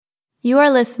You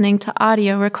are listening to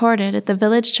audio recorded at the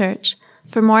Village Church.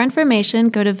 For more information,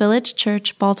 go to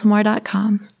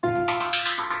villagechurchbaltimore.com.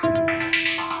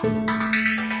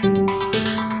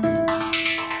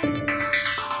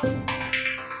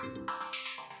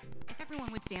 If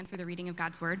everyone would stand for the reading of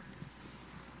God's Word.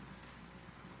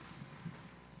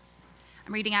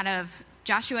 I'm reading out of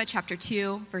Joshua chapter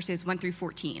 2, verses 1 through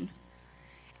 14.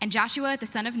 And Joshua, the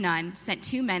son of Nun, sent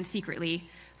 2 men secretly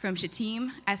from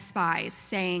Shittim as spies,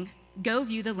 saying, "Go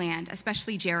view the land,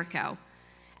 especially Jericho."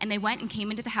 And they went and came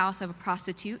into the house of a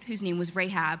prostitute whose name was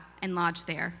Rahab, and lodged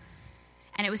there.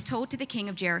 And it was told to the king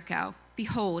of Jericho,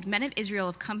 "Behold, men of Israel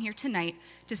have come here tonight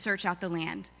to search out the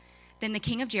land." Then the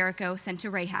king of Jericho sent to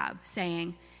Rahab,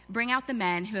 saying, "Bring out the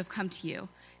men who have come to you,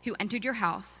 who entered your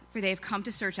house, for they have come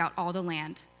to search out all the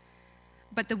land."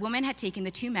 But the woman had taken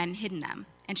the 2 men and hidden them,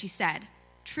 and she said,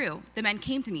 "True, the men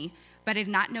came to me, but I did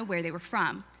not know where they were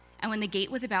from. And when the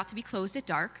gate was about to be closed at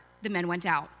dark, the men went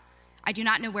out. I do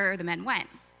not know where the men went.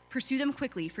 Pursue them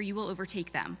quickly, for you will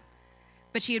overtake them."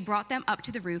 But she had brought them up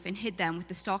to the roof and hid them with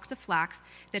the stalks of flax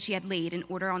that she had laid in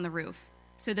order on the roof.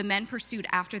 So the men pursued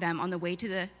after them on the way to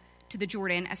the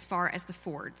Jordan as far as the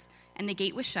fords, and the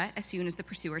gate was shut as soon as the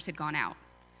pursuers had gone out.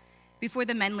 Before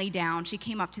the men lay down, she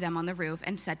came up to them on the roof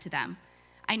and said to them,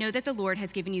 I know that the Lord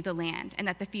has given you the land, and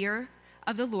that the fear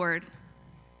of the Lord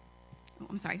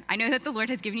I know that the Lord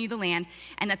has given you the land,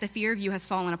 and that the fear of you has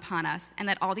fallen upon us, and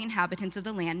that all the inhabitants of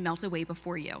the land melt away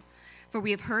before you. For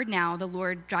we have heard now the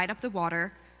Lord dried up the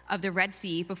water of the Red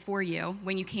Sea before you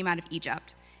when you came out of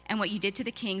Egypt, and what you did to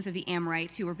the kings of the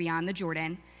Amorites who were beyond the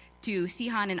Jordan, to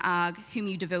Sihon and Og, whom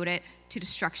you devoted to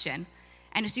destruction.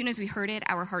 And as soon as we heard it,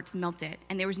 our hearts melted,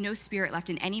 and there was no spirit left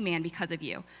in any man because of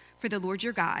you. For the Lord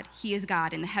your God, he is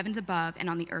God in the heavens above and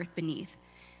on the earth beneath.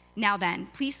 Now then,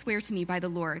 please swear to me by the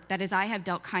Lord that as I have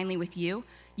dealt kindly with you,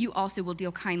 you also will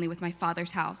deal kindly with my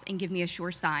father's house, and give me a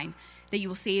sure sign that you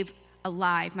will save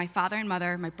alive my father and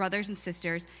mother, my brothers and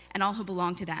sisters, and all who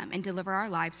belong to them, and deliver our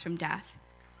lives from death."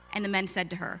 And the men said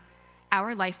to her,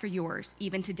 "Our life for yours,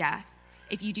 even to death.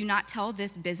 If you do not tell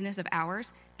this business of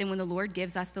ours, then when the Lord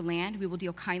gives us the land, we will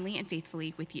deal kindly and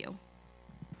faithfully with you."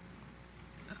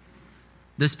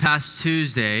 This past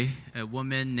Tuesday, a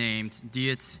woman named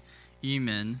Diet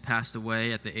Eamon passed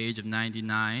away at the age of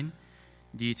 99.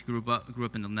 Diet grew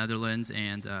up in the Netherlands,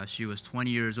 and she was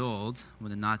 20 years old when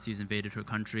the Nazis invaded her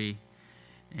country.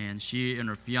 And she and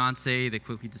her fiance, they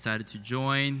quickly decided to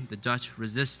join the Dutch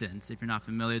Resistance. If you're not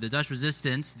familiar, the Dutch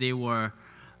Resistance, they were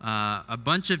a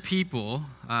bunch of people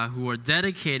who were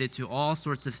dedicated to all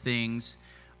sorts of things,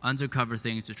 undercover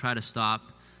things, to try to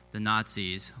stop the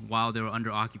Nazis while they were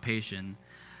under occupation.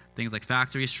 Things like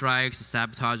factory strikes, the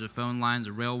sabotage of phone lines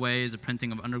or railways, the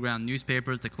printing of underground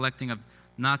newspapers, the collecting of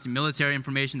Nazi military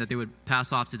information that they would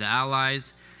pass off to the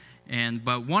Allies.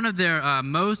 But one of their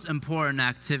most important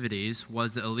activities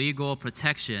was the illegal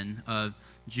protection of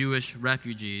Jewish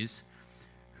refugees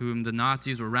whom the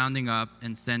Nazis were rounding up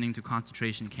and sending to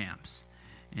concentration camps.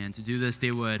 And to do this,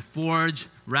 they would forge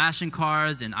ration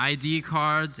cards and ID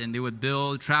cards, and they would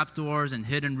build trapdoors and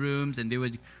hidden rooms, and they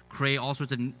would create all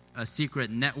sorts of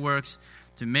secret networks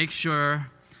to make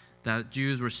sure that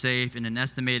Jews were safe, and an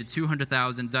estimated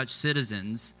 200,000 Dutch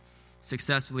citizens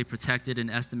successfully protected an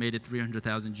estimated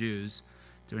 300,000 Jews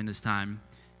during this time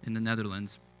in the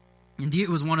Netherlands. Indeed,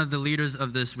 was one of the leaders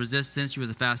of this resistance. She was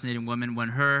a fascinating woman.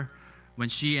 When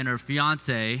she and her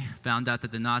fiance found out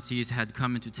that the Nazis had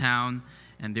come into town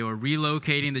and they were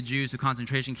relocating the Jews to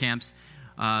concentration camps,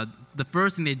 the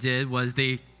first thing they did was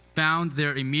they found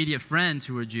their immediate friends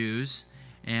who were Jews,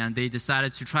 and they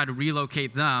decided to try to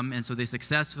relocate them. And so they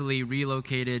successfully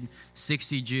relocated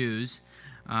 60 Jews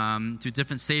to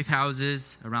different safe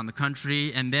houses around the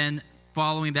country. And then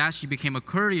following that, she became a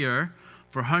courier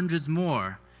for hundreds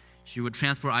more. She would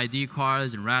transport ID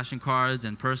cards and ration cards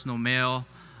and personal mail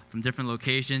from different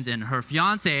locations. And her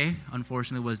fiance,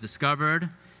 unfortunately, was discovered.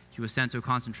 He was sent to a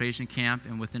concentration camp,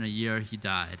 and within a year, he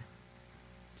died.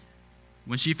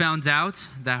 When she found out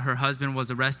that her husband was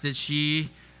arrested,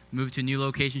 she moved to a new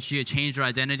location. She had changed her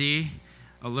identity.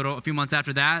 A few months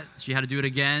after that, she had to do it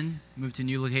again, moved to a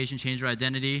new location, changed her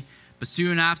identity. But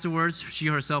soon afterwards, she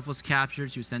herself was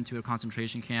captured. She was sent to a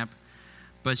concentration camp.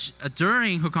 But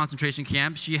during her concentration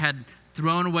camp, she had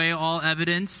thrown away all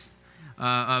evidence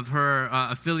of her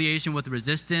affiliation with the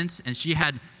resistance, and she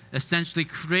had essentially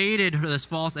created this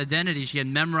false identity. She had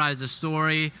memorized a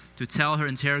story to tell her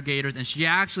interrogators, and she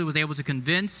actually was able to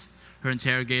convince her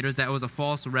interrogators that it was a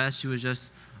false arrest. She was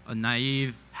just a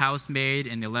naive housemaid,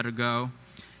 and they let her go.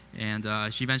 And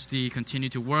she eventually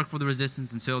continued to work for the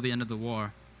resistance until the end of the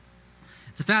war.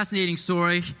 It's a fascinating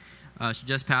story. She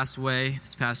just passed away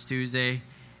this past Tuesday.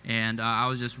 And I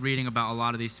was just reading about a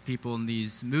lot of these people and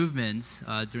these movements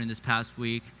during this past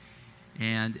week.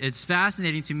 And it's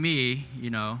fascinating to me,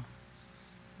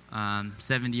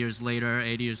 70 years later,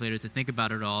 80 years later, to think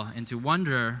about it all and to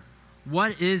wonder,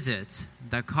 what is it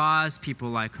that caused people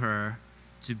like her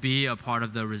to be a part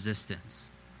of the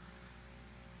resistance?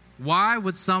 Why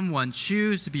would someone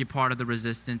choose to be a part of the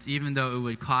resistance even though it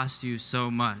would cost you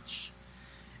so much?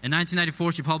 In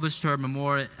 1994, she published her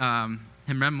memoir,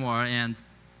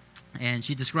 and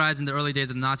she described in the early days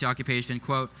of the Nazi occupation,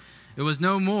 quote, "It was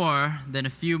no more than a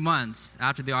few months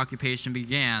after the occupation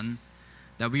began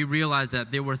that we realized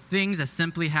that there were things that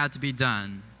simply had to be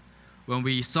done. When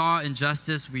we saw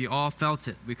injustice, we all felt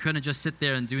it. We couldn't just sit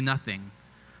there and do nothing.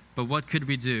 But what could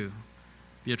we do?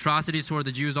 The atrocities toward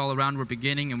the Jews all around were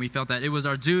beginning, and we felt that it was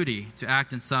our duty to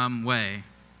act in some way."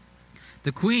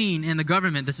 The Queen and the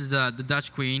government, this is the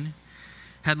Dutch Queen,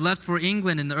 had left for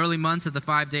England in the early months of the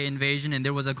 5-day invasion, and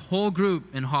there was a whole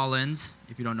group in Holland,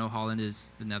 if you don't know, Holland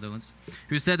is the Netherlands,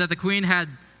 who said that the Queen had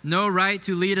no right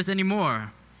to lead us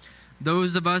anymore.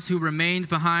 Those of us who remained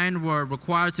behind were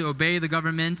required to obey the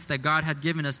government that God had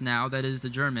given us now, that is the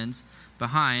Germans,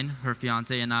 behind, her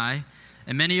fiancé and I,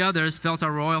 and many others felt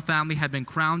our royal family had been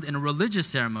crowned in a religious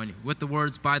ceremony with the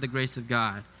words, "By the grace of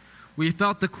God." We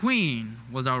felt the Queen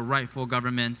was our rightful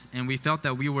government, and we felt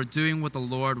that we were doing what the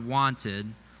Lord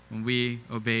wanted when we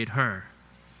obeyed her.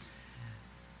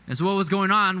 And so what was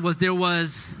going on was there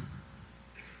was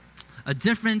a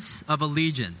difference of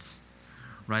allegiance,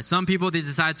 right? Some people, they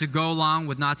decided to go along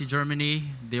with Nazi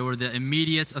Germany. They were the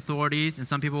immediate authorities, and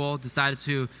some people decided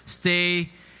to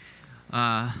stay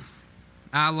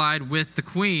allied with the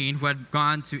Queen, who had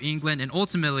gone to England, and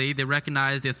ultimately they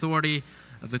recognized the authority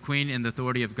of the Queen and the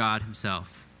authority of God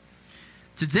himself.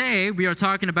 Today, we are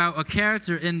talking about a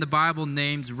character in the Bible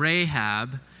named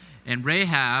Rahab, and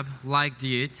Rahab, like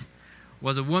Dietrich,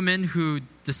 was a woman who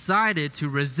decided to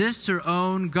resist her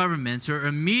own government, her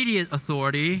immediate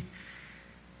authority,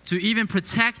 to even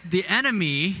protect the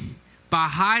enemy by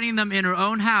hiding them in her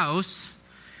own house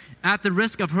at the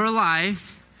risk of her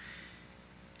life.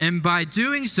 And by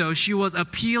doing so, she was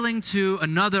appealing to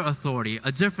another authority,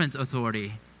 a different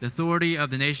authority, the authority of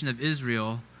the nation of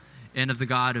Israel and of the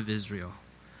God of Israel.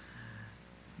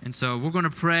 And so we're going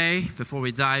to pray before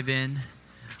we dive in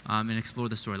and explore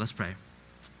the story. Let's pray.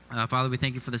 Father, we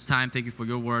thank you for this time. Thank you for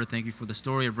your word. Thank you for the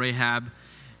story of Rahab.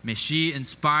 May she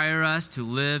inspire us to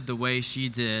live the way she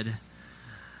did,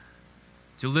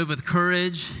 to live with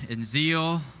courage and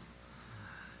zeal,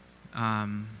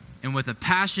 and with a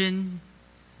passion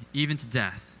even to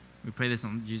death. We pray this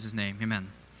in Jesus' name. Amen.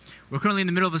 We're currently in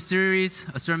the middle of a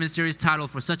sermon series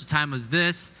titled For Such a Time as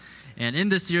This. And in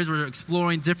this series, we're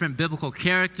exploring different biblical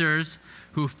characters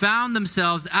who found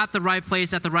themselves at the right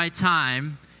place at the right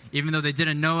time, even though they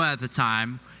didn't know it at the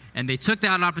time. And they took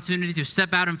that opportunity to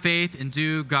step out in faith and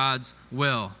do God's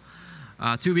will.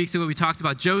 2 weeks ago, we talked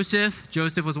about Joseph.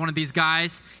 Joseph was one of these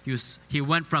guys. He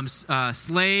went from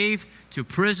slave to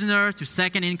prisoner to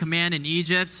second in command in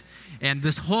Egypt. And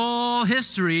this whole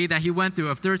history that he went through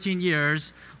of 13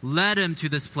 years led him to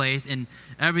this place, and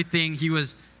everything, he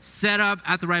was set up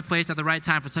at the right place at the right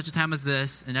time for such a time as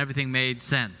this, and everything made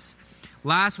sense.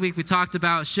 Last week, we talked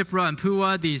about Shiphrah and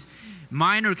Puah, these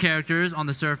minor characters on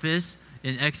the surface.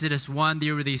 In Exodus 1,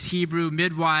 there were these Hebrew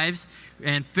midwives,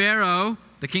 and Pharaoh,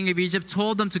 the king of Egypt,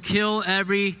 told them to kill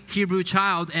every Hebrew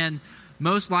child, and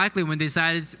most likely when they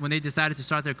decided to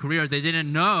start their careers, they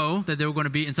didn't know that they were going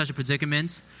to be in such a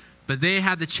predicament, but they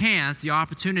had the chance, the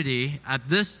opportunity at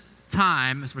this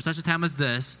time, for such a time as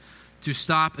this, to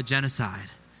stop a genocide,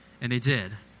 and they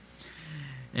did.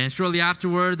 And shortly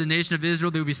afterward, the nation of Israel,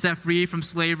 they would be set free from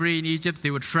slavery in Egypt. They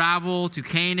would travel to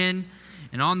Canaan,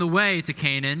 and on the way to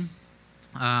Canaan,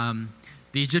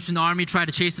 the Egyptian army tried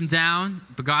to chase them down,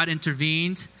 but God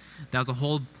intervened. That was a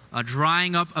whole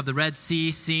drying up of the Red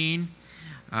Sea scene.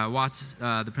 Watch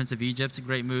The Prince of Egypt, a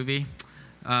great movie.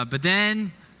 But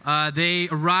then they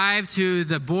arrived to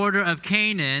the border of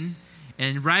Canaan,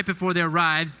 and right before they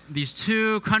arrived, these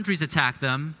two countries attacked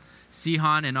them,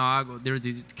 Sihon and Og. They were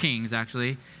these kings,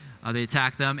 actually. They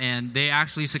attacked them, and they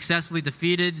actually successfully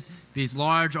defeated these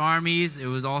large armies. It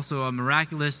was also a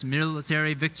miraculous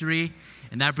military victory.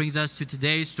 And that brings us to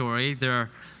today's story. They're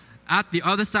at the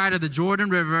other side of the Jordan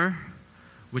River,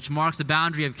 which marks the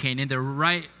boundary of Canaan. They're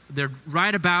right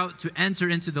about to enter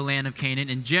into the land of Canaan.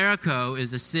 And Jericho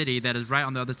is the city that is right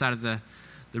on the other side of the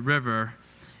river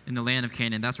in the land of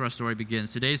Canaan. That's where our story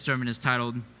begins. Today's sermon is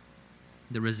titled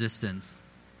The Resistance.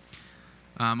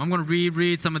 I'm going to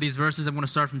reread some of these verses. I'm going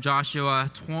to start from Joshua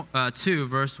 2,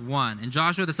 verse 1. And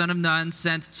Joshua the son of Nun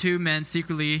sent 2 men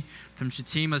secretly from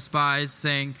Shittim as spies,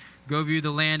 saying, "Go view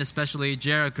the land, especially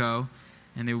Jericho."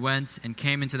 And they went and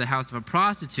came into the house of a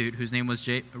prostitute whose name was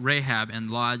Rahab,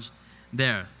 and lodged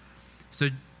there. So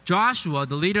Joshua,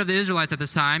 the leader of the Israelites at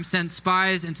this time, sent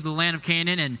spies into the land of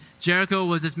Canaan, and Jericho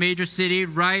was this major city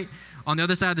right on the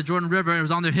other side of the Jordan River. It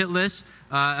was on their hit list.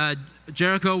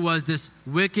 Jericho was this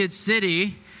wicked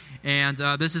city, and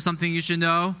this is something you should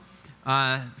know.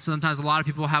 Sometimes a lot of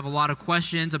people have a lot of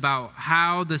questions about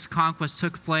how this conquest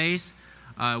took place.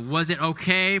 Was it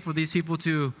okay for these people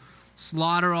to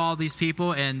slaughter all these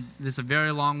people? And this is a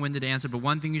very long-winded answer, but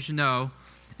one thing you should know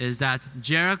is that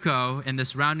Jericho and the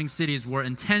surrounding cities were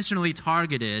intentionally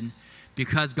targeted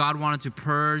because God wanted to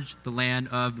purge the land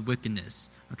of the wickedness.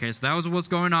 Okay, so that was what's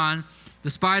going on. The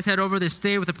spies head over. They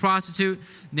stay with a prostitute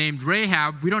named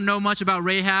Rahab. We don't know much about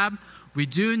Rahab. We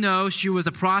do know she was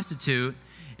a prostitute.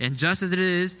 And just as it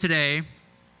is today,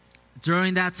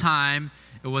 during that time,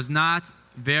 it was not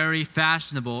very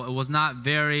fashionable. It was not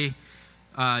very,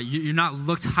 you're not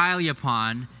looked highly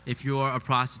upon if you're a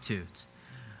prostitute.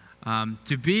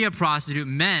 To be a prostitute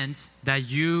meant that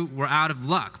you were out of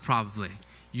luck, probably.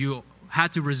 You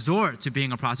had to resort to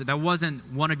being a prostitute. That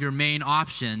wasn't one of your main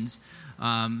options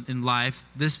in life.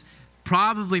 This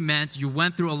probably meant you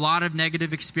went through a lot of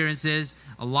negative experiences,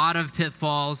 a lot of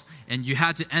pitfalls, and you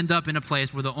had to end up in a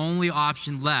place where the only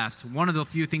option left, one of the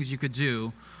few things you could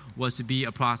do, was to be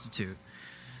a prostitute.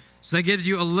 So that gives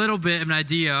you a little bit of an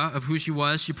idea of who she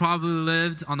was. She probably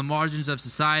lived on the margins of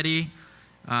society.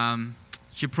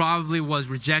 She probably was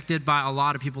rejected by a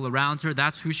lot of people around her.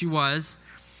 That's who she was.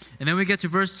 And then we get to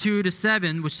verse 2 to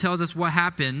 7, which tells us what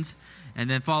happened, and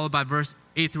then followed by verse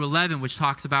 8 through 11, which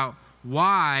talks about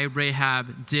why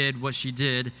Rahab did what she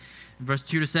did. In verse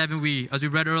 2 to 7, as we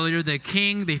read earlier, the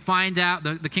king finds out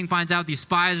these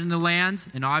spies are in the land,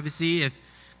 and obviously if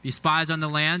these spies are on the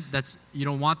land, you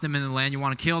don't want them in the land, you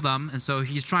want to kill them. And so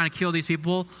he's trying to kill these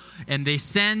people, and he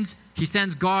sends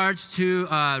guards to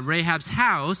Rahab's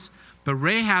house, but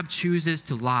Rahab chooses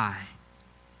to lie.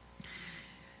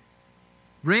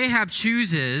 Rahab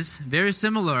chooses, very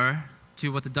similar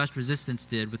to what the Dutch resistance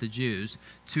did with the Jews,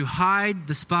 to hide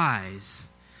the spies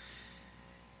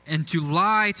and to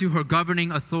lie to her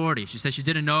governing authority. She said she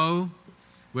didn't know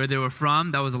where they were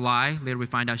from. That was a lie. Later we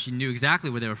find out she knew exactly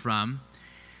where they were from.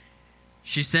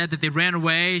 She said that they ran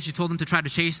away. She told them to try to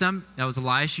chase them. That was a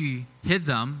lie. She hid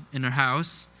them in her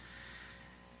house.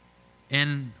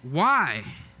 And why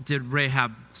did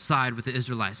Rahab side with the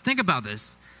Israelites? Think about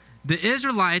this. The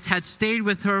Israelites had stayed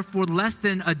with her for less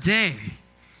than a day.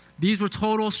 These were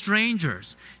total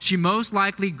strangers. She most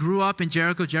likely grew up in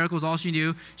Jericho. Jericho was all she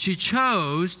knew. She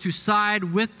chose to side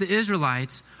with the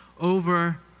Israelites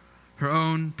over her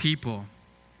own people.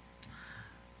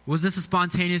 Was this a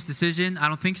spontaneous decision? I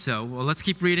don't think so. Well, let's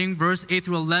keep reading. Verse 8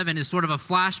 through 11 is sort of a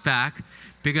flashback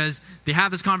because they have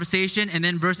this conversation, and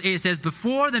then verse 8 says,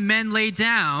 before the men lay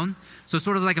down, so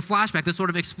sort of like a flashback, this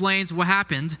sort of explains what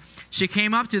happened. She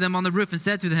came up to them on the roof and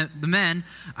said to the men,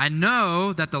 I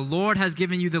know that the Lord has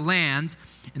given you the land,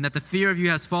 and that the fear of you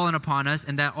has fallen upon us,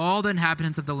 and that all the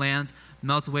inhabitants of the land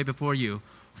melt away before you.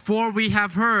 For we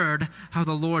have heard how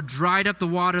the Lord dried up the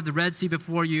water of the Red Sea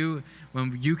before you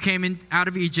when you came in out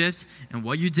of Egypt, and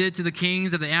what you did to the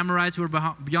kings of the Amorites who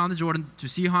were beyond the Jordan, to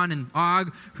Sihon and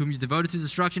Og, whom you devoted to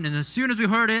destruction. And as soon as we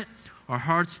heard it, our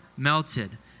hearts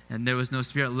melted, and there was no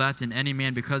spirit left in any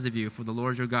man because of you. For the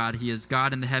Lord your God, he is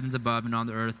God in the heavens above and on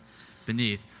the earth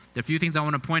beneath. There are a few things I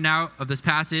want to point out of this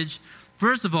passage.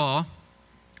 First of all,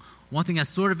 one thing that's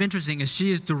sort of interesting is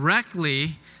she is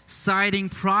directly citing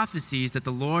prophecies that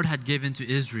the Lord had given to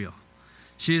Israel.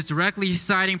 She is directly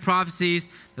citing prophecies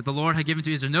that the Lord had given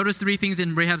to Israel. Notice 3 things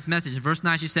in Rahab's message. In verse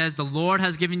 9, she says, the Lord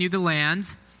has given you the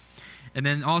land. And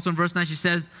then also in verse 9, she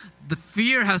says, the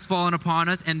fear has fallen upon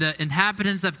us, and the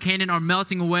inhabitants of Canaan are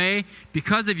melting away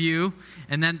because of you.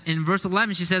 And then in verse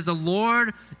 11, she says, the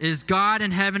Lord is God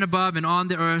in heaven above and on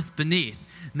the earth beneath.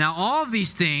 Now, all of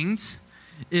these things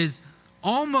is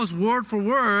almost word for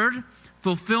word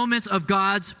fulfillments of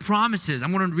God's promises.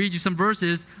 I'm going to read you some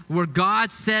verses where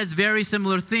God says very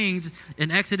similar things in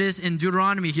Exodus and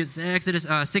Deuteronomy. Here's Exodus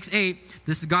 6:8.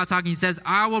 This is God talking. He says,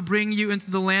 I will bring you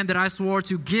into the land that I swore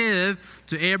to give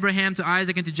to Abraham, to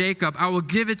Isaac, and to Jacob. I will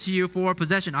give it to you for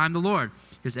possession. I'm the Lord.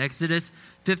 Here's Exodus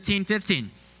 15:15.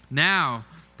 Now,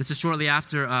 this is shortly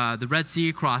after the Red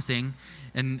Sea crossing,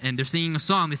 and they're singing a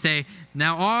song. They say,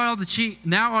 now are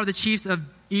the chiefs of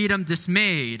Edom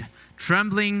dismayed.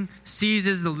 Trembling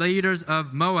seizes the leaders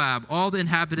of Moab. All the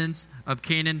inhabitants of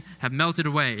Canaan have melted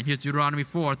away. And here's Deuteronomy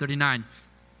 4:39.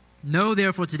 Know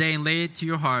therefore today and lay it to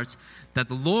your hearts that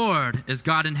the Lord is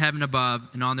God in heaven above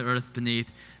and on the earth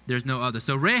beneath. There's no other.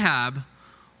 So Rahab,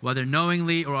 whether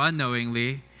knowingly or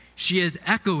unknowingly, she is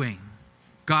echoing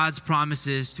God's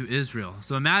promises to Israel.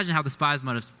 So imagine how the spies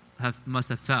must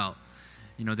have felt.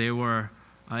 They were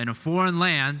in a foreign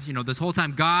land. This whole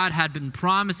time God had been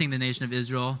promising the nation of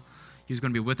Israel He was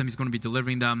going to be with them, He's going to be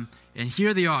delivering them. And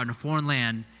here they are in a foreign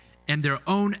land, and their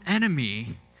own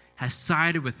enemy has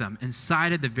sided with them and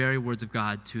cited the very words of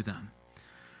God to them.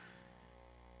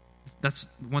 That's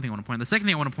one thing I want to point out. The second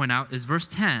thing I want to point out is verse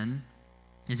 10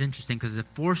 is interesting because it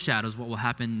foreshadows what will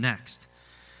happen next.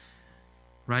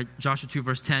 Right? Joshua 2,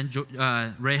 verse 10,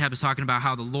 Rahab is talking about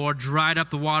how the Lord dried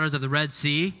up the waters of the Red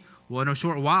Sea. Well, in a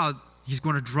short while, He's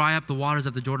going to dry up the waters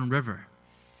of the Jordan River.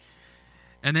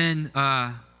 And then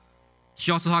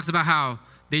she also talks about how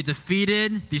they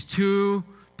defeated these two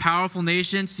powerful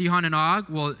nations, Sihon and Og.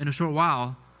 Well, in a short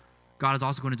while, God is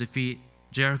also going to defeat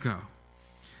Jericho.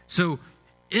 So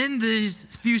in these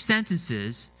few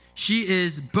sentences, she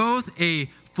is both a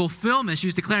fulfillment,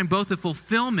 she's declaring both the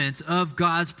fulfillment of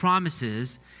God's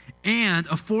promises and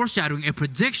a foreshadowing, a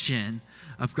prediction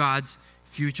of God's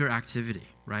future activity,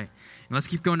 right? And let's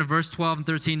keep going to verse 12 and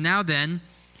 13. Now then,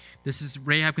 this is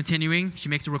Rahab continuing. She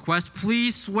makes a request.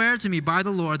 Please swear to me by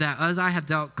the Lord that as I have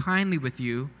dealt kindly with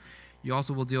you, you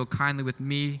also will deal kindly with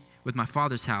me, with my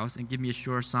father's house, and give me a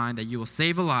sure sign that you will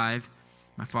save alive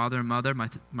my father and mother,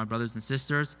 my brothers and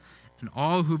sisters, and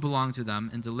all who belong to them,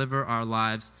 and deliver our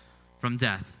lives from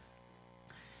death.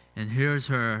 And here's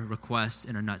her request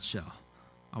in a nutshell.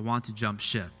 I want to jump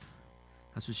ship.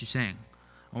 That's what she's saying.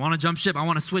 I want to jump ship. I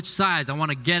want to switch sides. I want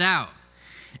to get out.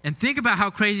 And think about how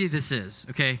crazy this is,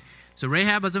 okay? So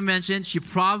Rahab, as I mentioned, she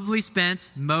probably spent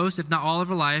most, if not all of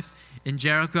her life in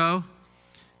Jericho.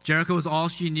 Jericho was all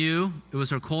she knew. It was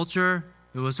her culture.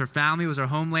 It was her family. It was her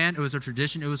homeland. It was her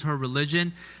tradition. It was her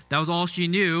religion. That was all she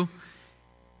knew.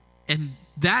 And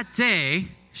that day,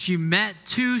 she met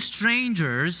two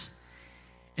strangers,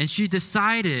 and she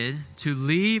decided to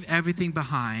leave everything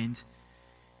behind,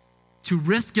 to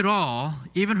risk it all,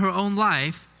 even her own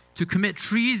life, to commit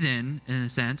treason, in a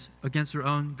sense, against her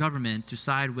own government, to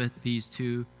side with these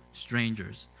two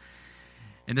strangers.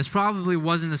 And this probably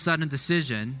wasn't a sudden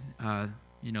decision.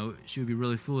 She would be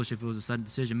really foolish if it was a sudden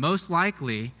decision. Most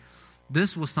likely,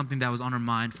 this was something that was on her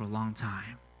mind for a long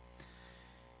time.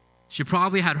 She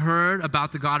probably had heard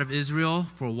about the God of Israel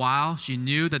for a while. She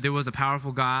knew that there was a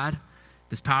powerful God,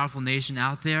 this powerful nation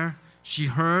out there. She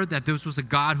heard that this was a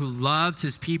God who loved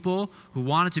His people, who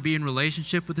wanted to be in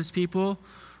relationship with His people,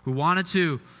 who wanted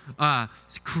to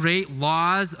create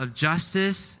laws of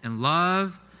justice and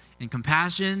love and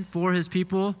compassion for His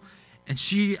people. And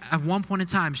she, at one point in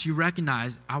time, she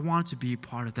recognized, I want to be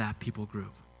part of that people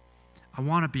group. I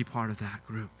want to be part of that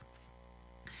group.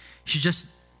 She just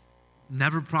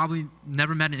probably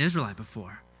never met an Israelite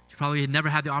before. She probably had never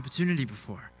had the opportunity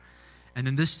before. And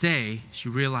then this day, she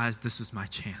realized this was my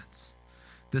chance.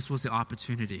 This was the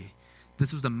opportunity.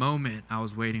 This was the moment I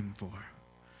was waiting for.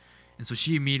 And so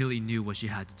she immediately knew what she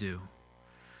had to do.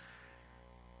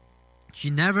 She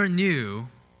never knew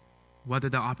whether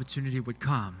the opportunity would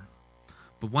come.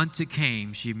 But once it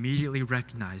came, she immediately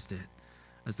recognized it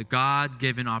as the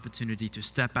God-given opportunity to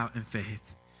step out in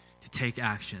faith, to take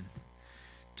action,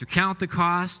 to count the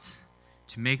cost,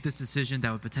 to make this decision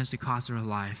that would potentially cost her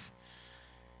life,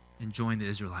 and join the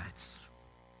Israelites.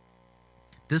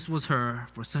 This was her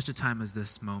for such a time as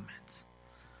this moment.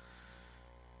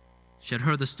 She had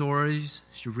heard the stories.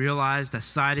 She realized that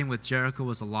siding with Jericho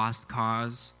was a lost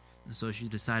cause, and so she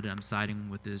decided, I'm siding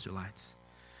with the Israelites.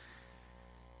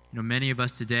 Many of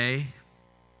us today,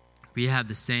 we have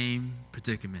the same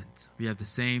predicament. We have the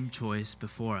same choice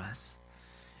before us.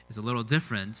 It's a little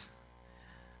different,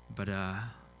 but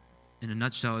in a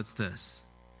nutshell, it's this.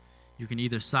 You can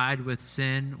either side with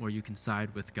sin or you can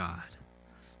side with God.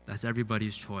 That's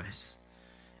everybody's choice.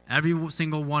 Every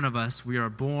single one of us, we are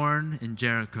born in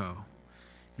Jericho,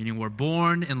 meaning we're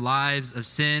born in lives of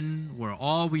sin where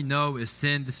all we know is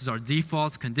sin. This is our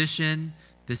default condition.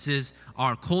 This is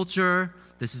our culture.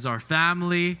 This is our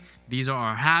family. These are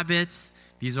our habits.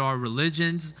 These are our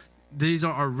religions. These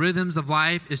are our rhythms of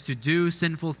life, is to do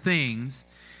sinful things.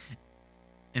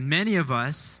 And many of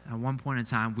us, at one point in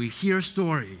time, we hear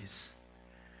stories.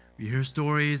 We hear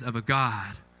stories of a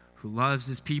God who loves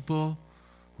His people,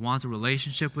 who wants a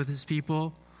relationship with His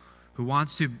people, who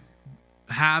wants to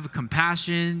have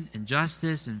compassion and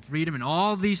justice and freedom and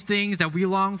all these things that we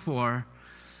long for.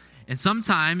 And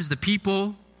sometimes the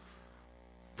people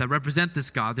that represent this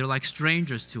God, they're like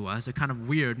strangers to us. They're kind of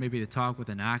weird. Maybe they talk with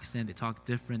an accent, they talk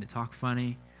different, they talk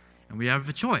funny. And we have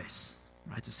a choice.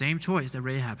 Right? It's the same choice that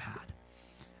Rahab had.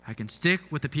 I can stick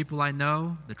with the people I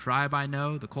know, the tribe I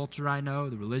know, the culture I know,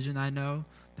 the religion I know,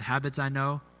 the habits I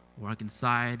know, or I can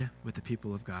side with the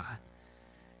people of God.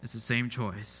 It's the same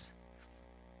choice.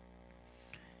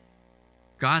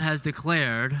 God has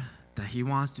declared that he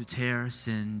wants to tear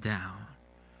sin down,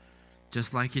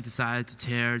 just like he decided to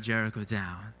tear Jericho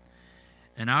down.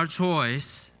 And our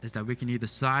choice is that we can either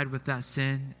side with that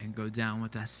sin and go down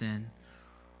with that sin,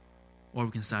 or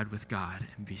we can side with God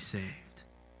and be saved.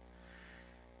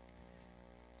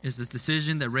 It's this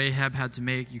decision that Rahab had to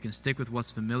make. You can stick with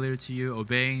what's familiar to you,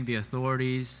 obeying the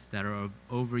authorities that are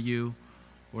over you,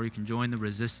 or you can join the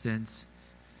resistance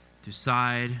to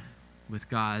side with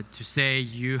God, to say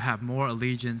you have more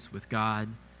allegiance with God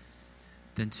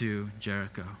than to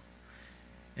Jericho.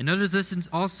 And notice this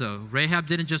also, Rahab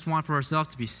didn't just want for herself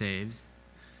to be saved.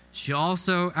 She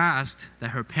also asked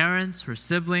that her parents, her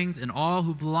siblings, and all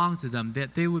who belonged to them,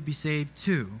 that they would be saved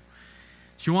too.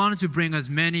 She wanted to bring as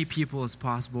many people as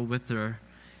possible with her.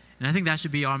 And I think that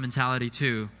should be our mentality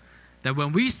too. That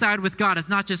when we side with God, it's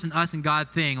not just an us and God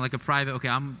thing, like a private, okay,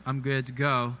 I'm good to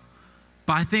go.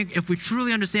 But I think if we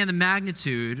truly understand the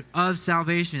magnitude of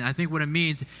salvation, I think what it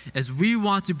means is we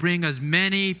want to bring as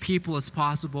many people as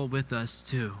possible with us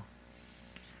too.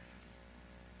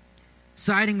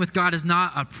 Siding with God is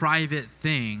not a private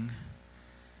thing.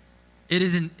 It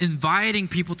is an inviting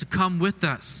people to come with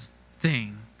us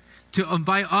thing, to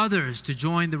invite others to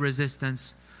join the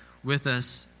resistance with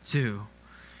us too.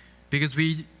 Because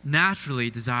we naturally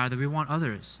desire that we want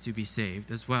others to be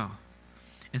saved as well.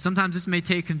 And sometimes this may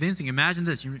take convincing. Imagine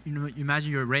this. You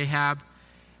imagine you're Rahab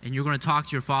and you're going to talk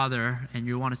to your father and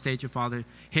you want to say to your father,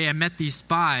 hey, I met these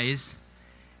spies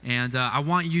and I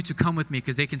want you to come with me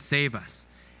because they can save us.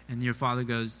 And your father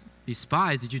goes, these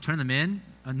spies, did you turn them in?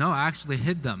 No, I actually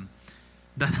hid them.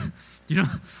 That's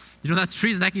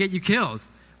treason. That can get you killed.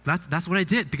 That's what I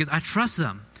did because I trust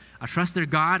them. I trust their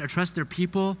God. I trust their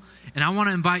people. And I want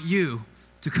to invite you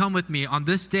to come with me on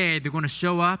this day. They're going to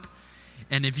show up.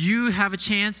 And if you have a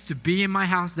chance to be in my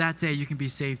house that day, you can be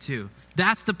saved too.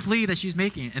 That's the plea that she's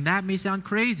making. And that may sound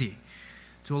crazy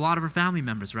to a lot of her family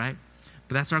members, right?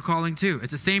 But that's our calling too.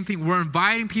 It's the same thing. We're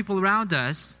inviting people around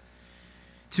us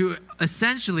to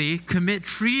essentially commit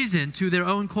treason to their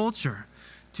own culture,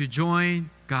 to join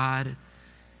God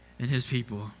and his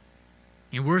people.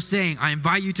 And we're saying, I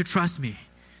invite you to trust me,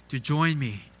 to join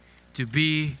me, to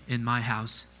be in my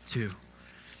house too.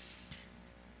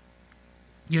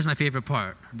 Here's my favorite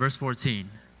part, verse 14.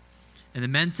 And the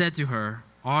men said to her,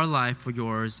 our life for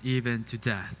yours, even to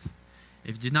death.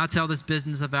 If you do not tell this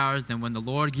business of ours, then when the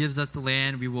Lord gives us the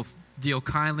land, we will deal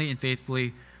kindly and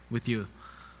faithfully with you.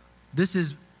 This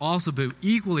is also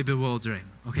equally bewildering,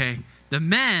 okay? The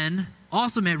men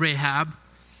also met Rahab.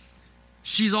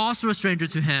 She's also a stranger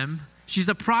to him. She's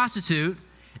a prostitute.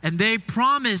 And they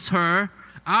promise her,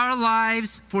 our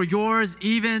lives for yours,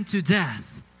 even to death.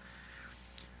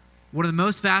 One of the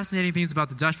most fascinating things about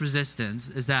the Dutch resistance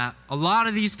is that a lot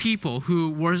of these people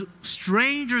who were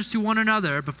strangers to one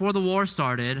another before the war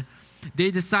started,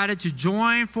 they decided to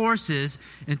join forces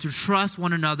and to trust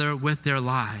one another with their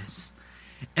lives.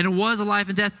 And it was a life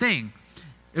and death thing.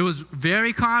 It was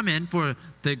very common for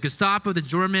the Gestapo, the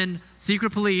German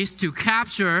secret police, to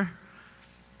capture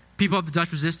people of the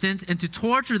Dutch resistance and to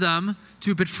torture them,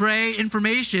 to betray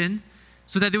information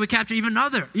so that they would capture even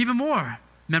more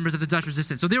members of the Dutch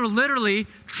resistance. So they were literally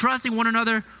trusting one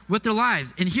another with their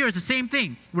lives. And here it's the same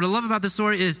thing. What I love about this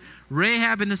story is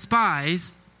Rahab and the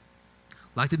spies,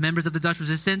 like the members of the Dutch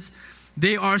resistance,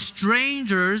 they are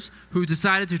strangers who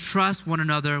decided to trust one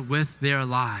another with their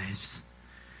lives.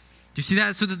 Do you see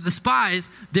that? So that the spies,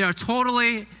 they are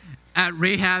totally at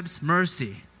Rahab's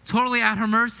mercy. Totally at her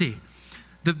mercy.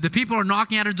 The people are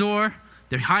knocking at her door.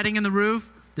 They're hiding in the roof.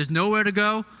 There's nowhere to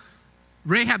go.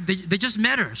 Rahab, they just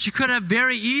met her. She could have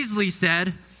very easily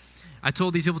said, I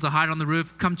told these people to hide on the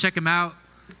roof. Come check them out.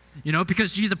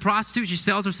 Because she's a prostitute. She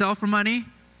sells herself for money.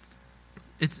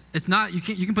 It's not,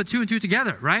 you can put two and two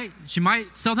together, right? She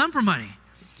might sell them for money.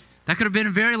 That could have been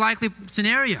a very likely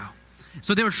scenario.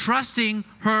 So they were trusting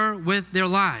her with their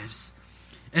lives.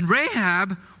 And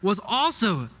Rahab was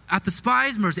also at the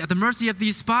spies' mercy, at the mercy of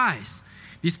these spies.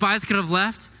 These spies could have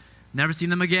left, never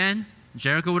seen them again.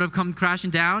 Jericho would have come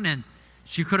crashing down, and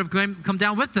she could have come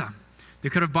down with them. They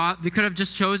could have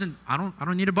just chosen, I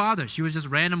don't need to bother. She was just a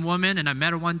random woman, and I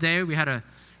met her one day. We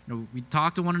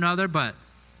talked to one another, but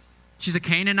she's a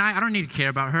Canaanite. I don't need to care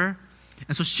about her.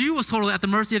 And so she was totally at the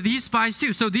mercy of these spies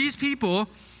too. So these people,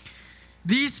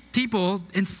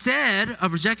 instead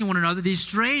of rejecting one another, these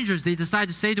strangers, they decide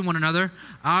to say to one another,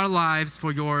 our lives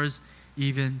for yours,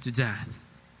 even to death.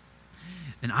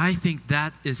 And I think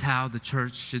that is how the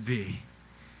church should be.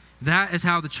 That is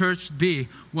how the church should be.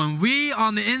 When we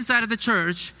on the inside of the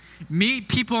church meet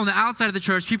people on the outside of the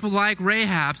church, people like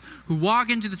Rahab, who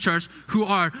walk into the church, who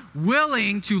are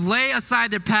willing to lay aside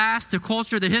their past, their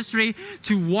culture, their history,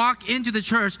 to walk into the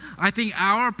church, I think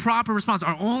our proper response,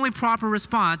 our only proper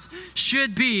response,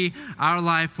 should be our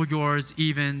life for yours,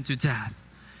 even to death.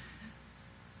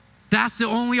 That's the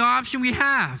only option we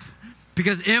have.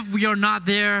 Because if we are not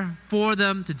there for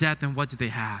them to death, then what do they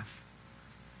have?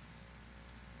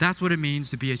 That's what it means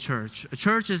to be a church. A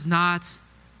church is not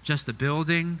just a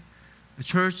building. A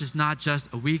church is not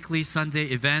just a weekly Sunday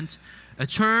event. A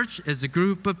church is a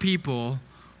group of people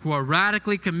who are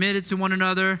radically committed to one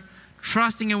another,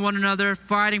 trusting in one another,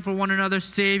 fighting for one another,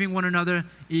 saving one another,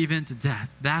 even to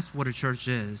death. That's what a church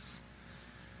is.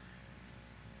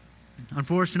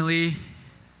 Unfortunately,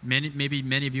 maybe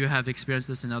many of you have experienced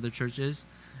this in other churches.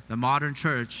 The modern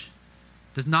church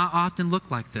does not often look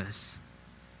like this.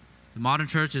 The modern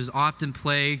church is often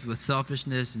plagued with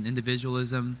selfishness and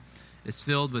individualism. It's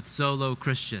filled with solo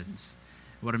Christians.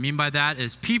 What I mean by that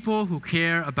is people who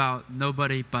care about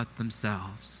nobody but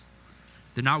themselves.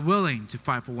 They're not willing to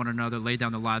fight for one another, lay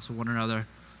down their lives for one another,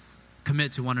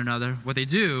 commit to one another. What they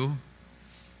do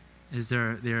is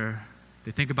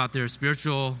they think about their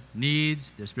spiritual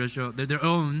needs, their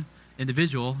own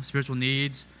individual spiritual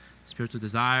needs, spiritual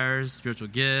desires, spiritual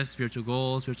gifts, spiritual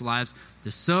goals, spiritual lives.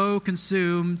 They're so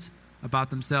consumed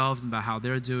about themselves and about how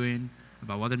they're doing,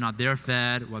 about whether or not they're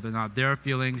fed, whether or not they're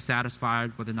feeling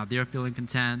satisfied, whether or not they're feeling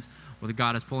content, whether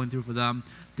God is pulling through for them.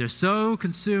 They're so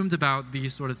consumed about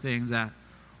these sort of things that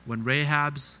when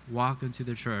Rahabs walk into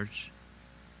the church,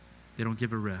 they don't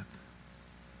give a rip.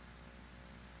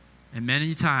 And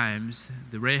many times,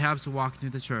 the Rahabs who walk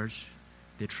into the church,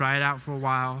 they try it out for a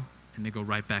while, and they go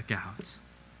right back out.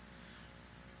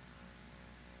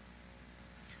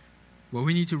 What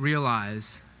we need to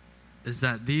realize is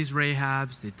that these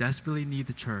Rahabs, they desperately need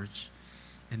the church,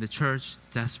 and the church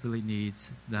desperately needs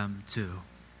them too.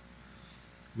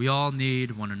 We all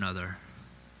need one another.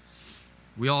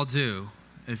 We all do.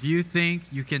 If you think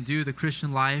you can do the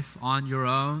Christian life on your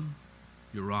own,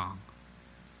 you're wrong.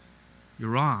 You're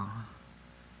wrong.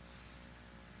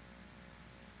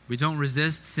 We don't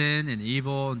resist sin and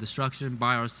evil and destruction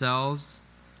by ourselves.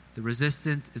 The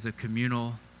resistance is a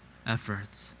communal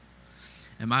effort.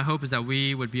 And my hope is that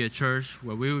we would be a church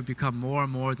where we would become more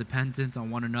and more dependent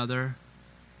on one another,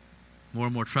 more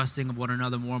and more trusting of one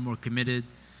another, more and more committed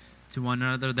to one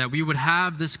another, that we would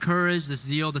have this courage, this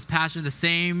zeal, this passion, the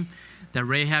same that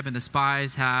Rahab and the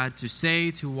spies had, to say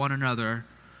to one another,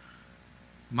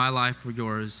 my life for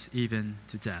yours, even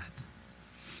to death.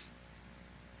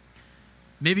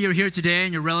 Maybe you're here today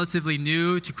and you're relatively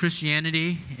new to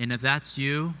Christianity, and if that's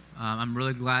you, I'm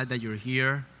really glad that you're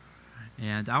here.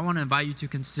 And I want to invite you to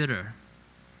consider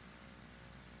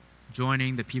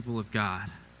joining the people of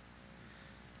God.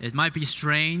 It might be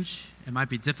strange. It might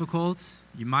be difficult.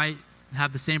 You might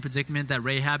have the same predicament that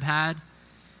Rahab had.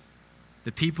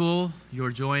 The people you're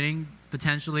joining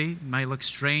potentially might look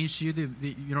strange to you.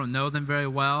 You don't know them very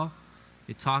well.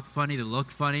 They talk funny. They look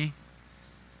funny.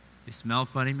 They smell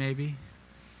funny maybe.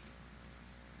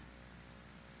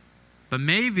 But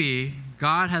maybe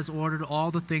God has ordered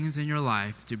all the things in your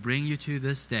life to bring you to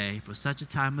this day for such a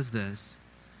time as this,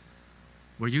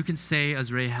 where you can say,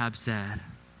 as Rahab said,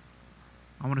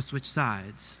 I want to switch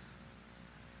sides.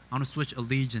 I want to switch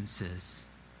allegiances.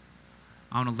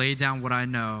 I want to lay down what I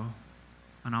know,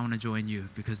 and I want to join you,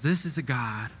 because this is the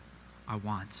God I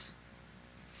want.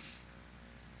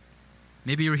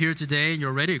 Maybe you're here today and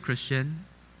you're already a Christian,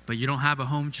 but you don't have a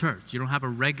home church. You don't have a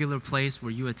regular place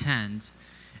where you attend,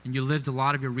 and you lived a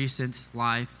lot of your recent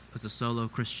life as a solo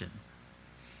Christian.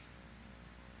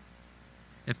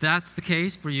 If that's the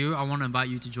case for you, I want to invite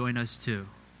you to join us too.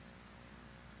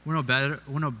 We're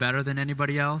no better than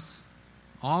anybody else.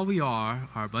 All we are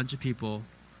a bunch of people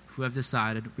who have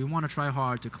decided we want to try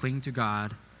hard to cling to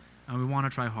God, and we want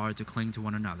to try hard to cling to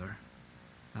one another.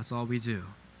 That's all we do.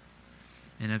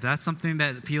 And if that's something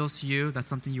that appeals to you, that's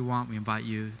something you want, we invite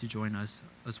you to join us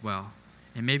as well.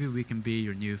 And maybe we can be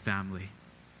your new family.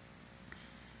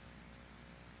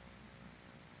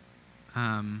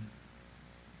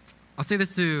 I'll say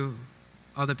this to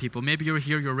other people. Maybe you're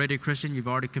here, you're already a Christian, you've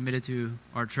already committed to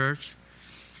our church.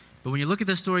 But when you look at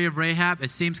the story of Rahab, it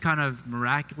seems kind of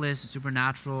miraculous,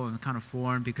 supernatural, and kind of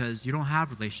foreign, because you don't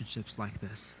have relationships like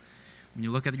this. When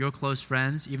you look at your close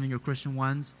friends, even your Christian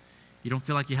ones, you don't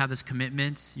feel like you have this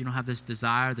commitment, you don't have this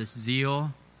desire, this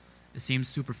zeal. It seems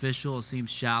superficial, it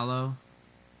seems shallow.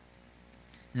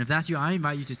 And if that's you, I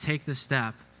invite you to take the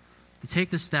step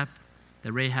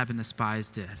that Rahab and the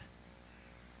spies did.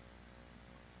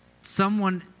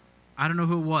 someone, I don't know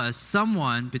who it was,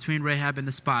 someone between Rahab and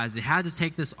the spies, they had to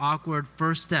take this awkward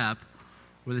first step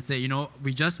where they say,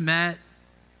 we just met,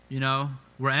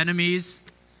 we're enemies,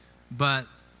 but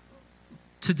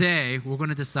today we're going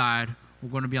to decide we're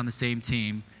going to be on the same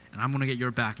team, and I'm going to get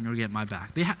your back and you're going to get my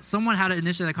back. Someone had to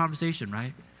initiate that conversation,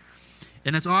 right?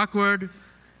 And it's awkward,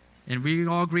 and we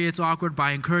all agree it's awkward, but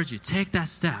I encourage you, take that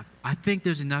step. I think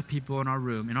there's enough people in our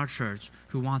room, in our church,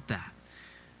 who want that.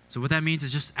 So what that means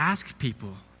is just ask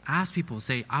people,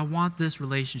 say, I want this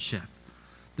relationship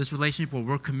where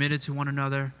we're committed to one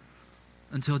another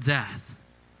until death.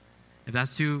 If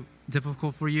that's too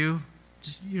difficult for you,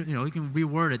 just, you can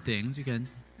reword it things. You can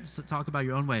talk about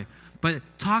your own way. But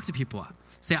talk to people.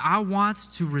 Say, I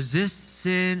want to resist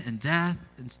sin and death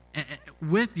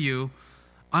with you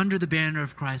under the banner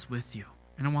of Christ with you.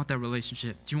 And I want that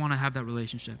relationship. Do you want to have that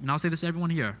relationship? And I'll say this to everyone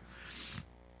here.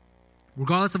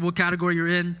 Regardless of what category you're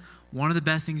in, one of the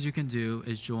best things you can do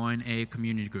is join a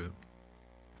community group.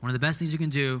 One of the best things you can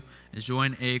do is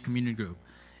join a community group.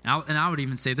 And I would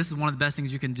even say this is one of the best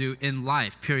things you can do in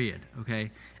life, period, okay?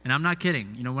 And I'm not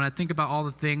kidding. When I think about all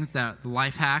the things the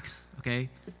life hacks, okay,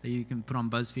 that you can put on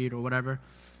BuzzFeed or whatever,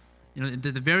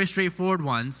 the very straightforward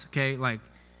ones, okay, like,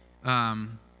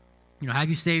 have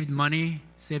you saved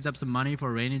up some money for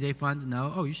a rainy day fund?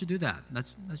 No? Oh, you should do that.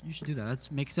 You should do that. That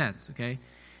makes sense, okay?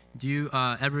 Do you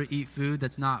ever eat food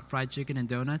that's not fried chicken and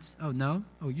donuts? Oh, no?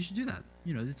 Oh, you should do that.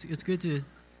 It's good to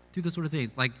do those sort of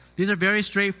things. Like, these are very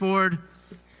straightforward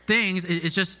things.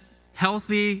 It's just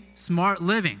healthy, smart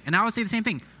living. And I would say the same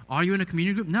thing. Are you in a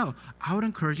community group? No. I would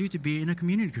encourage you to be in a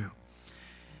community group.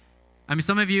 I mean,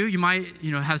 some of you might,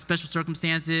 have special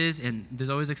circumstances, and there's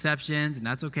always exceptions, and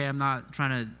that's okay. I'm not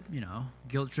trying to,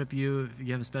 guilt trip you if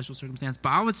you have a special circumstance. But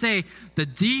I would say the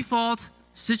default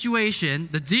situation,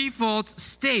 the default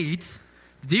state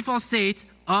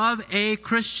of a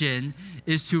Christian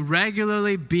is to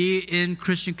regularly be in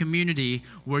Christian community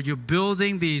where you're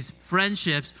building these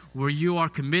friendships, where you are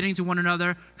committing to one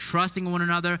another, trusting one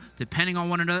another, depending on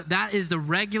one another. That is the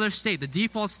regular state, the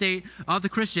default state of the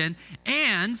Christian.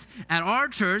 And at our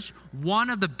church, one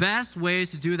of the best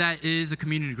ways to do that is a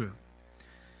community group.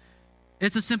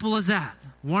 It's as simple as that.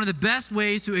 One of the best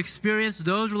ways to experience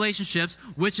those relationships,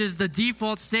 which is the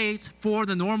default state for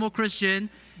the normal Christian,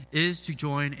 is to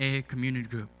join a community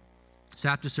group. So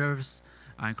after service,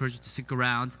 I encourage you to stick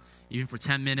around, even for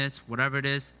 10 minutes, whatever it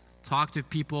is. Talk to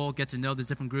people, get to know the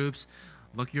different groups,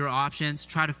 look at your options,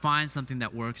 try to find something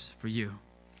that works for you.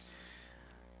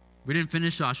 We didn't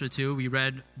finish Joshua 2. We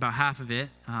read about half of it.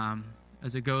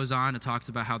 As it goes on, it talks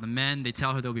about how the men, they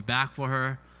tell her they'll be back for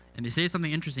her. And they say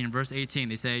something interesting in verse 18.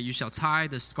 They say, you shall tie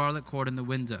the scarlet cord in the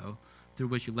window through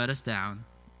which you let us down.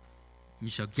 You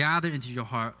shall gather into your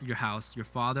house, your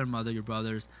father and mother, your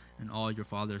brothers, and all your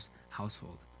father's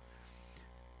household.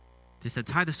 They said,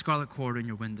 tie the scarlet cord in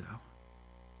your window.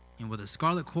 And what the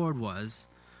scarlet cord was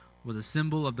a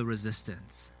symbol of the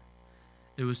resistance.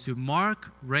 It was to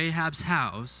mark Rahab's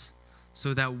house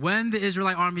so that when the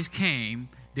Israelite armies came,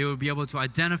 they would be able to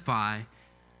identify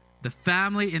the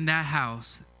family in that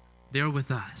house. They're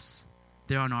with us.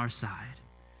 They're on our side.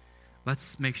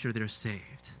 Let's make sure they're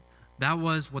saved. That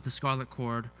was what the scarlet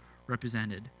cord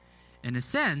represented. In a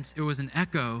sense, it was an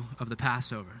echo of the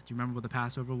Passover. Do you remember what the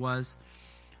Passover was?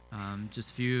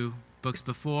 Just a few books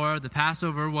before. The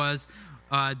Passover was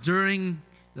during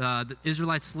the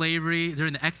Israelite slavery,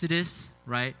 during the Exodus,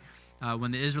 right?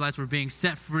 When the Israelites were being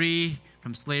set free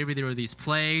from slavery, there were these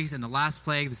plagues, and the last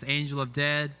plague, this angel of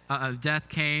death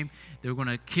came. They were going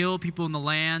to kill people in the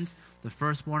land, the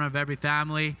firstborn of every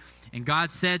family. And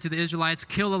God said to the Israelites,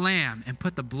 kill a lamb and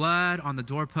put the blood on the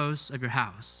doorposts of your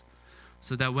house,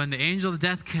 so that when the angel of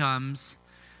death comes,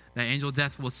 that angel of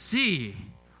death will see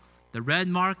the red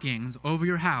markings over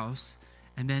your house,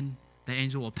 and then the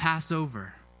angel will pass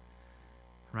over,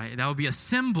 right? That will be a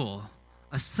symbol,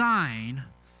 a sign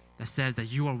that says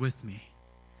that you are with me.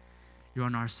 You're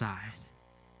on our side.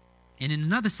 And in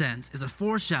another sense, is a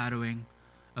foreshadowing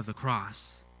of the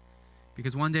cross.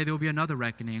 Because one day there will be another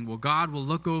reckoning where God will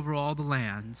look over all the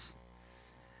land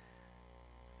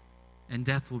and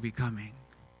death will be coming.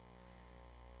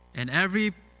 And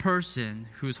every person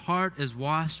whose heart is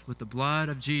washed with the blood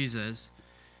of Jesus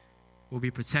will be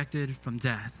protected from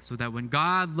death, so that when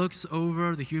God looks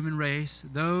over the human race,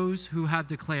 those who have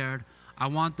declared, I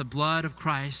want the blood of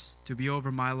Christ to be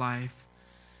over my life,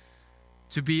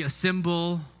 to be a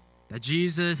symbol that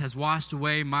Jesus has washed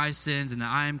away my sins and that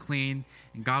I am clean,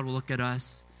 and God will look at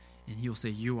us and he will say,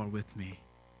 you are with me.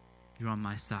 You're on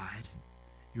my side.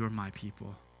 You are my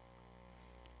people.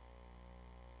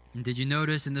 And did you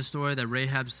notice in the story that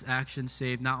Rahab's actions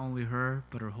saved not only her,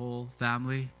 but her whole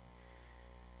family?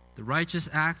 The righteous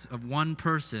act of one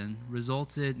person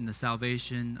resulted in the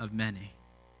salvation of many.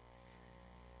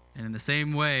 And in the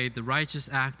same way, the righteous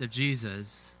act of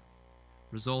Jesus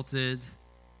resulted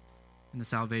in the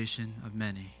salvation of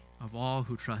many, of all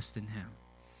who trust in him.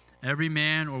 Every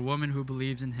man or woman who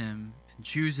believes in him and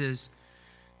chooses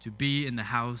to be in the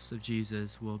house of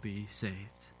Jesus will be saved.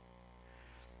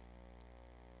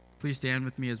 Please stand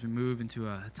with me as we move into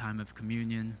a time of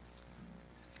communion.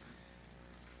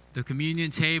 The communion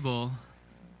table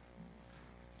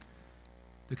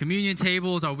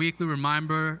is our weekly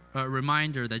reminder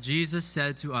that Jesus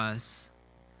said to us,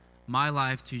 "My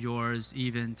life to yours,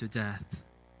 even to death."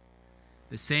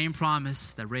 The same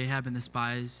promise that Rahab and the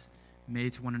spies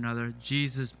made to one another,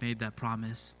 Jesus made that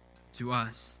promise to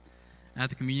us. At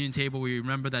the communion table, we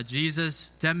remember that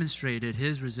Jesus demonstrated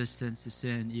his resistance to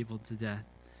sin, evil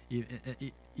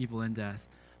and death,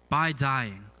 by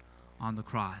dying on the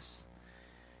cross,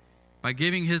 by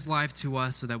giving his life to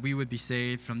us so that we would be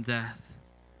saved from death.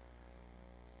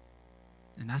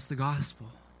 And that's the gospel.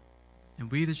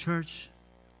 And we, the church,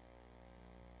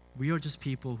 we are just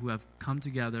people who have come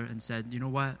together and said, you know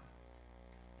what?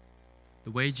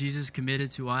 The way Jesus committed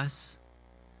to us,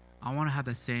 I want to have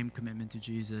that same commitment to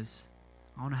Jesus.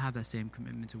 I want to have that same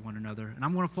commitment to one another. And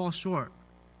I'm going to fall short.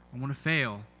 I'm going to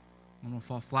fail. I'm going to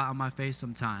fall flat on my face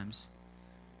sometimes.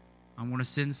 I'm going to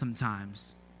sin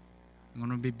sometimes. I'm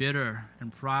going to be bitter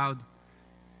and proud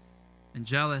and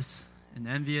jealous and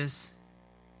envious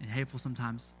and hateful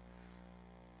sometimes.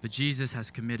 But Jesus has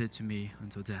committed to me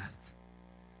until death.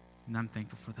 And I'm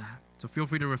thankful for that. So feel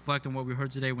free to reflect on what we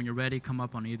heard today. When you're ready, come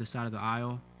up on either side of the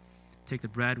aisle. Take the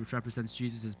bread, which represents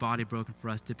Jesus' body broken for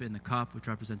us. Dip it in the cup, which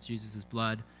represents Jesus'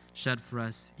 blood shed for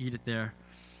us. Eat it there.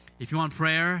 If you want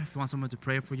prayer, if you want someone to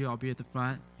pray for you, I'll be at the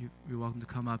front. You're welcome to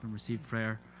come up and receive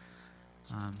prayer.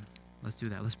 Let's do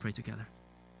that. Let's pray together.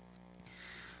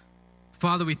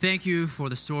 Father, we thank you for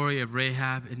the story of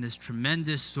Rahab and this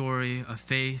tremendous story of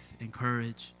faith and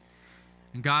courage.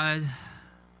 And God,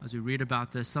 as we read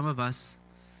about this, some of us,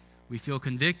 we feel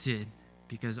convicted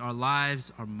because our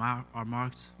lives are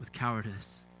marked with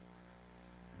cowardice.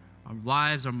 Our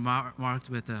lives are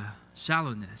marked with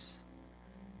shallowness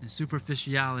and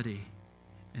superficiality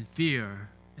and fear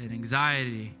and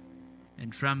anxiety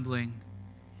and trembling.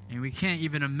 And we can't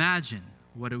even imagine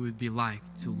what it would be like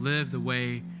to live the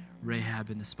way Rahab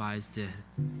and the spies did.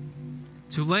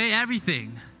 To lay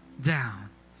everything down,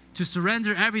 to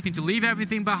surrender everything, to leave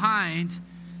everything behind,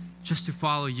 just to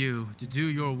follow you, to do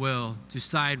your will, to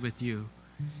side with you.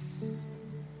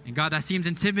 And God, that seems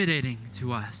intimidating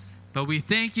to us. But we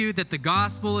thank you that the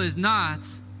gospel is not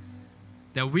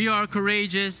that we are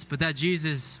courageous, but that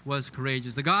Jesus was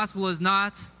courageous. The gospel is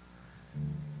not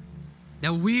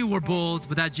that we were bold,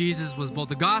 but that Jesus was bold.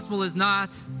 The gospel is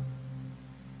not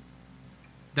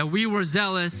that we were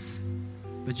zealous,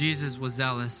 but Jesus was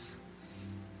zealous.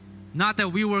 Not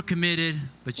that we were committed,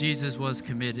 but Jesus was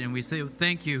committed. And we say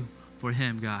thank you for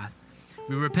him, God.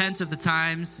 We repent of the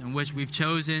times in which we've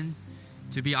chosen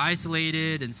to be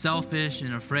isolated and selfish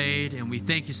and afraid. And we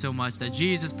thank you so much that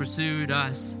Jesus pursued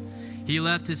us. He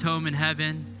left his home in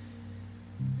heaven,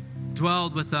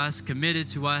 dwelled with us, committed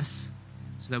to us,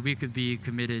 so that we could be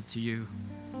committed to you.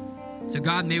 So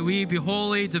God, may we be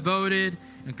wholly devoted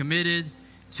and committed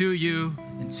to you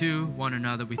and to one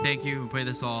another. We thank you and pray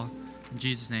this all in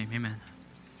Jesus' name. Amen.